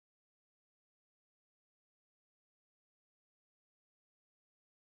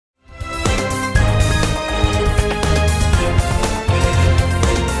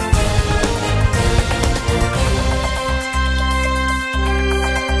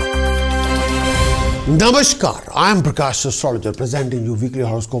Namaskar, I am Prakash, Astrologer, presenting you weekly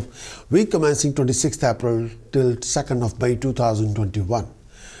horoscope, week commencing 26th April till 2nd of May 2021.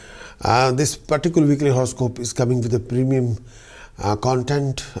 This particular weekly horoscope is coming with a premium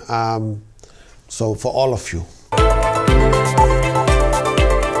content, so for all of you.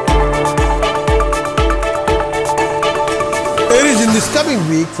 Aries, in this coming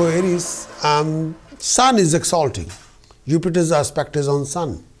week for Aries, Sun is exalting. Jupiter's aspect is on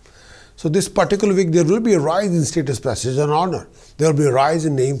Sun. So this particular week, there will be a rise in status, prestige and honor. There will be a rise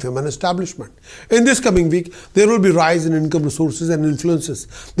in name, fame and establishment. In this coming week, there will be rise in income resources and influences.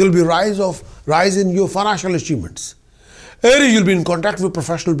 There will be rise in your financial achievements. Aries, you'll be in contact with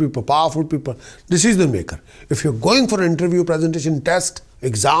professional people, powerful people, decision maker. If you're going for an interview, presentation, test,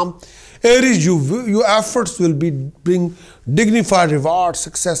 exam, Aries, your efforts will bring dignified reward,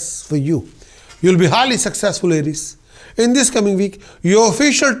 success for you. You'll be highly successful, Aries. In this coming week, your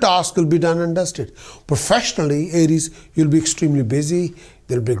official task will be done and dusted. Professionally, Aries, you'll be extremely busy.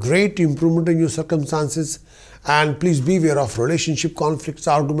 There will be great improvement in your circumstances. And please beware of relationship conflicts,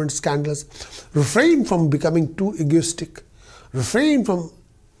 arguments, scandals. Refrain from becoming too egoistic. Refrain from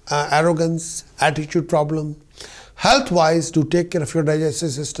arrogance, attitude problem. Health-wise, to take care of your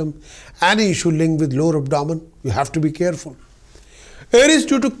digestive system. Any issue linked with lower abdomen, you have to be careful. Aries,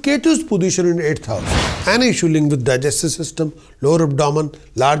 due to Ketu's position in 8th house, any issue linked with digestive system, lower abdomen,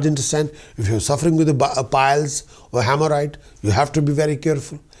 large intestine, if you're suffering with piles or hemorrhoid, you have to be very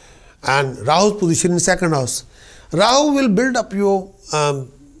careful. And Rahu's position in 2nd house, Rahu will build up your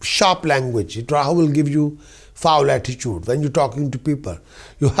sharp language. Rahu will give you foul attitude when you're talking to people.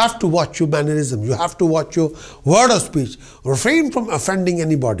 You have to watch your mannerism. You have to watch your word of speech. Refrain from offending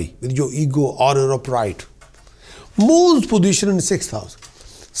anybody with your ego, honor or pride. Moon's position in 6th house.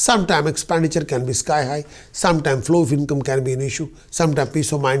 Sometimes expenditure can be sky high. Sometimes flow of income can be an issue. Sometimes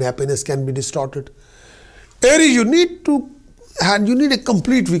peace of mind, happiness can be distorted. Aries, you need a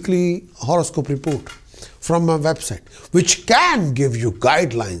complete weekly horoscope report from my website, which can give you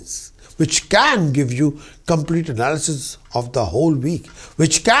guidelines, which can give you complete analysis of the whole week,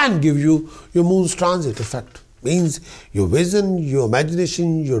 which can give you your moon's transit effect. Means your vision, your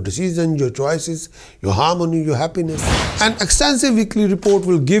imagination, your decision, your choices, your harmony, your happiness. An extensive weekly report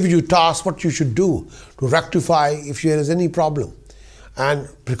will give you tasks, what you should do to rectify if there is any problem. And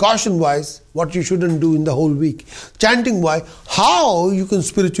precaution-wise, what you shouldn't do in the whole week. Chanting-wise, how you can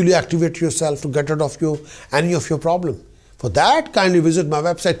spiritually activate yourself to get rid of any of your problem. For that, kindly visit my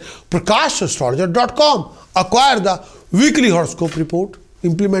website, prakashastrologer.com. Acquire the weekly horoscope report,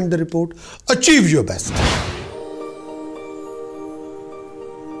 implement the report, achieve your best.